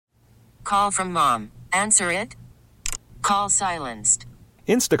Call from mom. Answer it. Call silenced.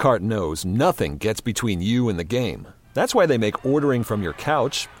 Instacart knows nothing gets between you and the game. That's why they make ordering from your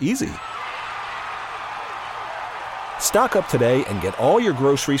couch easy. Stock up today and get all your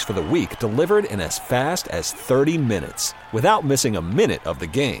groceries for the week delivered in as fast as 30 minutes without missing a minute of the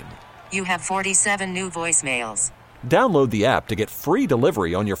game. You have 47 new voicemails. Download the app to get free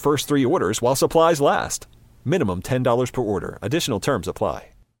delivery on your first 3 orders while supplies last. Minimum $10 per order. Additional terms apply.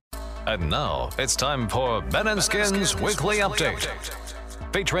 And now it's time for Ben and Skin's Weekly Update.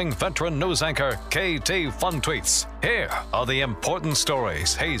 Featuring veteran news anchor KT Fun Tweets. Here are the important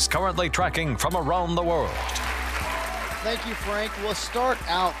stories he's currently tracking from around the world. Thank you, Frank. We'll start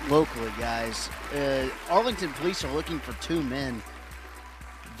out locally, guys. Arlington police are looking for 2 men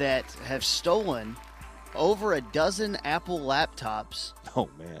that have stolen over a dozen Apple laptops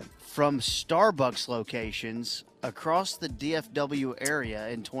from Starbucks locations across the DFW area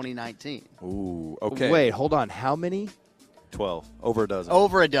in 2019. Ooh, okay. Wait, hold on. How many? 12. Over a dozen.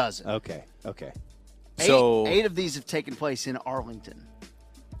 Over a dozen. Okay. Eight of these have taken place in Arlington.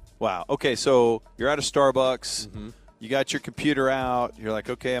 Wow. Okay, so you're at a Starbucks. Mm-hmm. You got your computer out. You're like,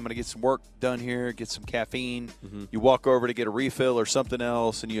 okay, I'm going to get some work done here, get some caffeine. Mm-hmm. You walk over to get a refill or something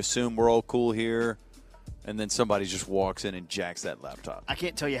else, and you assume we're all cool here. And then somebody just walks in and jacks that laptop. I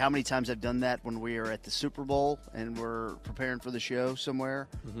can't tell you how many times I've done that when we are at the Super Bowl and we're preparing for the show somewhere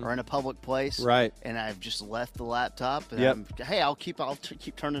or in a public place. Right. And I've just left the laptop. And I'll keep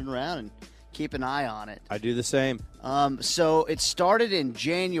turning around and keep an eye on it. I do the same. So it started in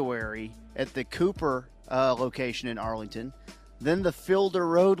January at the Cooper location in Arlington. Then the Fielder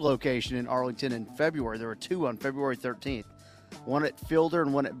Road location in Arlington in February. There were 2 on February 13th. One at Fielder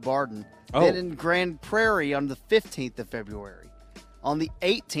and one at Barden. Then in Grand Prairie on the 15th of February. On the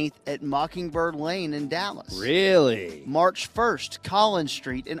 18th at Mockingbird Lane in Dallas. Really? March 1st, Collins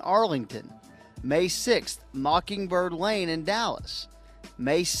Street in Arlington. May 6th, Mockingbird Lane in Dallas.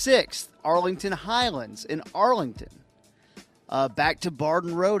 May 6th, Arlington Highlands in Arlington. Back to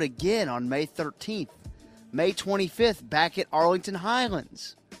Barden Road again on May 13th. May 25th, back at Arlington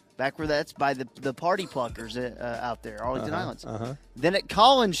Highlands. Back where that's by the party pluckers out there, Arlington Highlands. Then at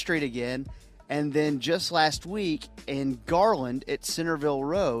Collins Street again, and then just last week in Garland at Centerville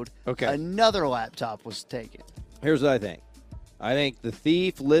Road, another laptop was taken. Here's what I think. I think the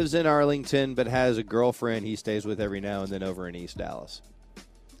thief lives in Arlington but has a girlfriend he stays with every now and then over in East Dallas.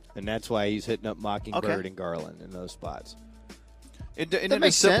 And that's why he's hitting up Mockingbird and Garland in those spots. Isn't it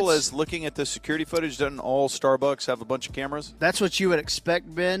as simple as looking at the security footage? Doesn't all Starbucks have a bunch of cameras? That's what you would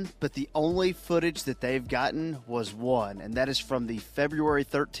expect, Ben, but the only footage that they've gotten was one, and that is from the February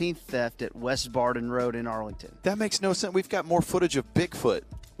 13th theft at West Barden Road in Arlington. That makes no sense. We've got more footage of Bigfoot.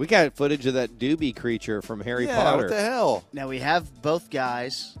 We got footage of that doobie creature from Harry Potter. What the hell? Now, we have both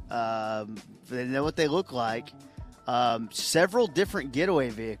guys. They know what they look like. Several different getaway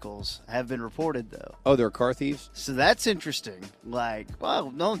vehicles have been reported, though. Oh, they're car thieves? So that's interesting. Like,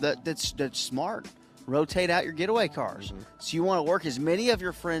 well, no, that's smart. Rotate out your getaway cars. So you want to work as many of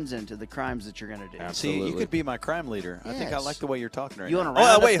your friends into the crimes that you're going to do. Absolutely. See, you could be my crime leader. Yes. I think I like the way you're talking right you now. Want to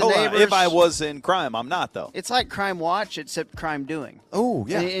round wait, up the hold on. neighbors. If I was in crime, I'm not, though. It's like Crime Watch, except crime doing. Oh,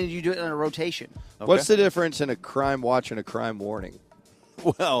 yeah. And you do it in a rotation. Okay. What's the difference in a crime watch and a crime warning?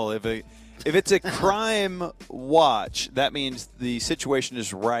 Well, if it's a crime watch, that means the situation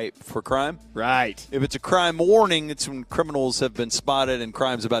is ripe for crime. Right. If it's a crime warning, it's when criminals have been spotted and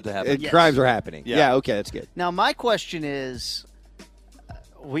crime's about to happen. Crimes are happening. Yeah, okay, that's good. Now, my question is,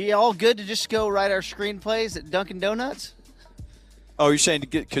 we all good to just go write our screenplays at Dunkin' Donuts? Oh, you're saying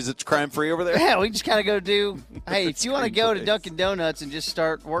because it's crime-free over there? Yeah, we just kind of go do, hey, if you want to go to Dunkin' Donuts and just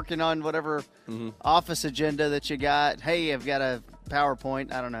start working on whatever office agenda that you got, hey, I've got a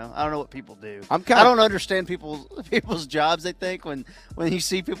PowerPoint. I don't know what people do. I don't understand people's jobs, they think, when you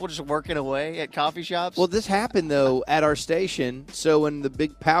see people just working away at coffee shops. Well, this happened, though, at our station. So when the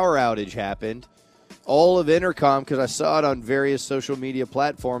big power outage happened, all of Intercom, because I saw it on various social media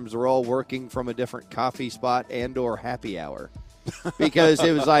platforms, were all working from a different coffee spot and or happy hour. Because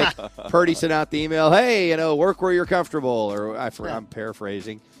it was like Purdy sent out the email, hey, work where you're comfortable, or I'm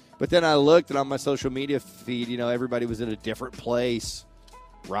paraphrasing. But then I looked, and on my social media feed, everybody was in a different place,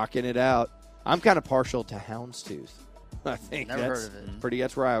 rocking it out. I'm kind of partial to Houndstooth. I think Never heard of it. Pretty.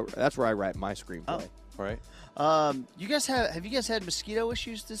 That's where I write my screenplay. Oh, right. Have you guys had mosquito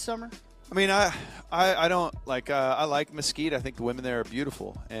issues this summer? I mean, I don't like. I like Mesquite. I think the women there are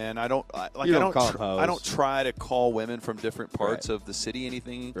beautiful, and I don't try to call women from different parts of the city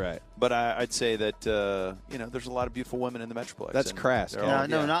anything. Right. But I'd say that there's a lot of beautiful women in the Metroplex. That's crass.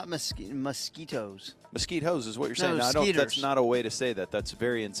 No, not mosquitoes. Mosquitoes is what you're saying. No, I don't. skeeters. That's not a way to say that. That's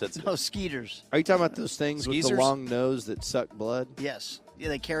very insensitive. No, skeeters. Are you talking about those things with the Skeezers? long nose that suck blood? Yes. Yeah,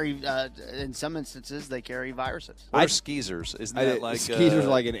 they carry, in some instances, they carry viruses. What are skeezers? Isn't that like skeezers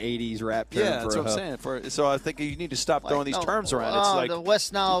like an '80s rap term? Yeah, for that's a what I'm saying. So I think you need to stop throwing these terms around. It's like the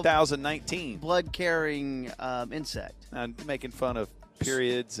West Nile 2019. blood-carrying insect. And making fun of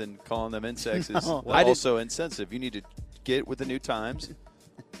periods and calling them insects is No. also insensitive. You need to get with the new times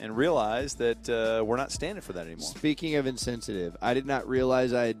and realize that we're not standing for that anymore. Speaking of insensitive, I did not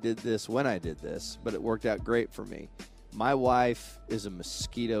realize I did this when I did this, but it worked out great for me. My wife is a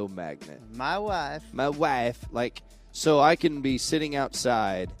mosquito magnet. My wife. So I can be sitting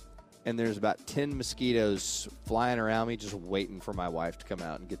outside, and there's about 10 mosquitoes flying around me just waiting for my wife to come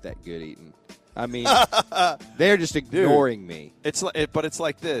out and get that good eating. I mean, they're just ignoring me. But it's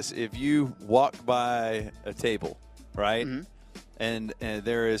like this. If you walk by a table, right, Mm-hmm. and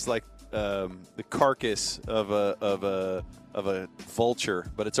there is like the carcass of a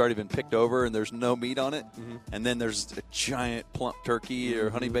vulture, but it's already been picked over and there's no meat on it, and then there's a giant plump turkey or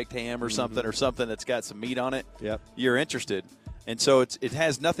honey baked ham or something that's got some meat on it. Yep. You're interested, and so it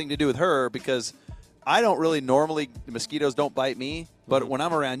has nothing to do with her because I don't really normally mosquitoes don't bite me, but when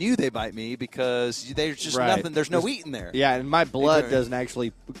I'm around you, they bite me because there's just nothing. There's no wheat in there. Yeah, and my blood doesn't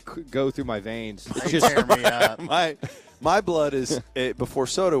actually go through my veins. It's just Tear me up. My blood is before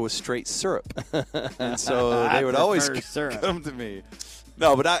soda was straight syrup, and so they would always come to me.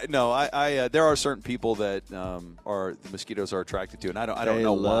 No, but I there are certain people that mosquitoes are attracted to, and I don't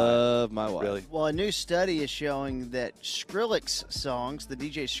know why. Love my wife. Really? Well, a new study is showing that Skrillex songs, the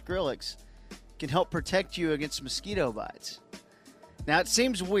DJ Skrillex, can help protect you against mosquito bites. Now, it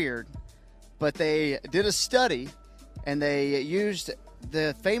seems weird, but they did a study, and they used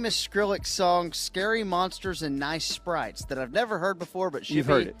the famous Skrillex song "Scary Monsters and Nice Sprites" that I've never heard before, but You've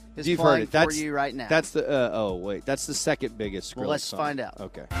heard it. is You've playing heard it. for you right now. That's the that's the second biggest Skrillex Well, let's song. find out.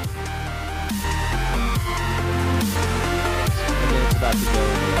 Okay. And then it's about to go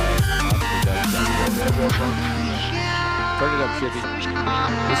Turn it up, Shippy.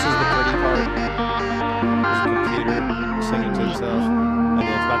 This is the pretty part. This computer singing to itself. And then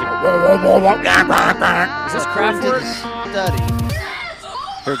it's about to go. Is this Kraftwerk study?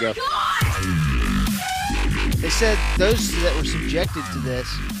 Here we go. They said those that were subjected to this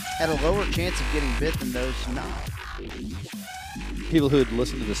had a lower chance of getting bit than those not. People who had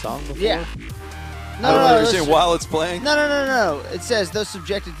listened to the song before? Yeah. You're saying while it's playing? No. It says those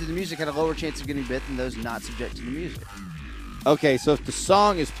subjected to the music had a lower chance of getting bit than those not subjected to the music. Okay, so if the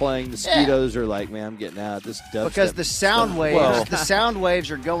song is playing, the mosquitoes are like, man, I'm getting out. This dubstep. Because the sound waves,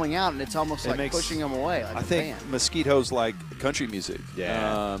 are going out, and it's almost like pushing them away. Like I think mosquitoes like country music,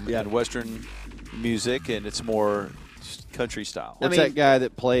 and Western music, and it's more country style. What's that guy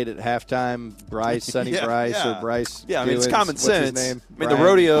that played at halftime? Bryce, Sonny Bryce, or Bryce? Yeah, I mean, it's Dewins? common What's sense. his name? I mean, the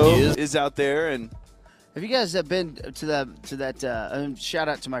rodeo is out there, and have you guys been to that? Shout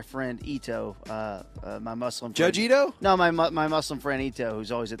out to my friend Ito, my Muslim friend. Judge Ito? No, my Muslim friend Ito,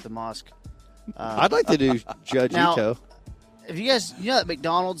 who's always at the mosque. I'd like to do Judge Ito. Have you guys, that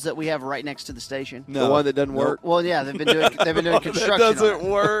McDonald's that we have right next to the station? No. The one that doesn't work? Well, yeah, they've been doing construction. That doesn't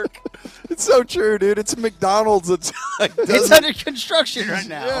work. It's so true, dude. It's McDonald's. It's under construction right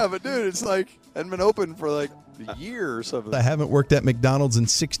now. Yeah, but dude, it's like hadn't been open for like a year or something. I haven't worked at McDonald's in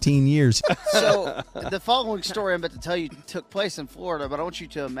 16 years. So the following story I'm about to tell you took place in Florida, but I want you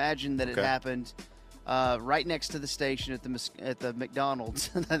to imagine that it happened right next to the station at the McDonald's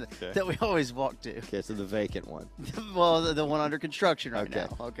that we always walk to. Okay, so the vacant one. Well, the one under construction right now.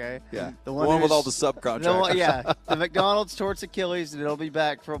 Okay. Yeah. The one with all the subcontractors. The McDonald's towards Achilles, and it'll be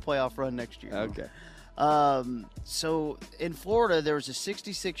back for a playoff run next year. Okay. So in Florida, there was a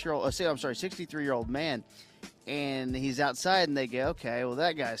 63-year-old man, and he's outside, and they go, okay, well,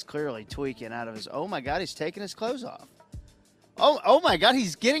 that guy's clearly tweaking out of his. Oh my God, he's taking his clothes off. Oh my God,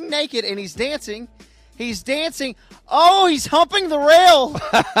 he's getting naked and he's dancing. He's dancing. Oh, he's humping the rail.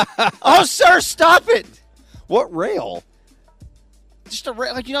 Oh, sir, stop it. What rail? Just a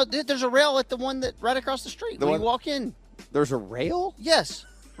rail. There's a rail at the one that right across the street when you walk in. There's a rail? Yes,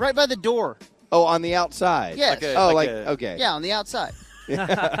 right by the door. Oh, on the outside. Yes. Okay. Yeah, on the outside.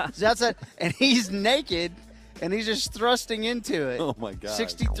 He's outside, and he's naked, and he's just thrusting into it. Oh, my God.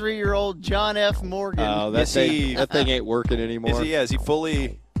 63-year-old John F. Morgan. Oh, that thing ain't working anymore. Is he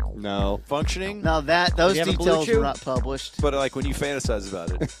fully No. Functioning? Now those you have a blue details chew? were not published. But like when you fantasize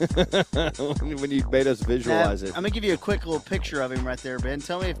about it. When you made us visualize Now, it. I'm going to give you a quick little picture of him right there, Ben.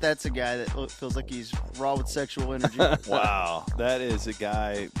 Tell me if that's a guy that feels like he's raw with sexual energy. Wow. That is a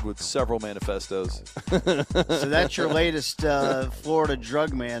guy with several manifestos. So that's your latest Florida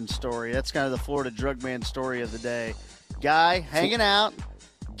drug man story. That's kind of the Florida drug man story of the day. Guy hanging out,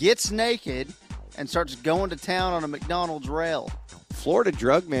 gets naked, and starts going to town on a McDonald's rail. Florida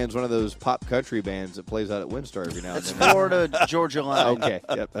Drug Man's one of those pop country bands that plays out at Windstar every now and That's then. Florida Georgia Line. Okay,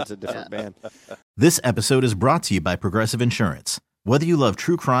 yep, that's a different band. This episode is brought to you by Progressive Insurance. Whether you love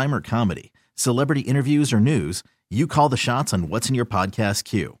true crime or comedy, celebrity interviews or news, you call the shots on what's in your podcast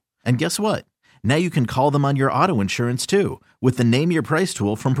queue. And guess what? Now you can call them on your auto insurance too with the Name Your Price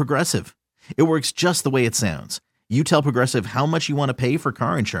tool from Progressive. It works just the way it sounds. You tell Progressive how much you want to pay for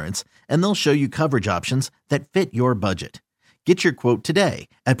car insurance, and they'll show you coverage options that fit your budget. Get your quote today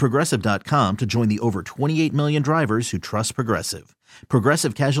at Progressive.com to join the over 28 million drivers who trust Progressive.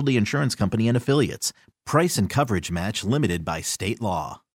 Progressive Casualty Insurance Company and Affiliates. Price and coverage match limited by state law.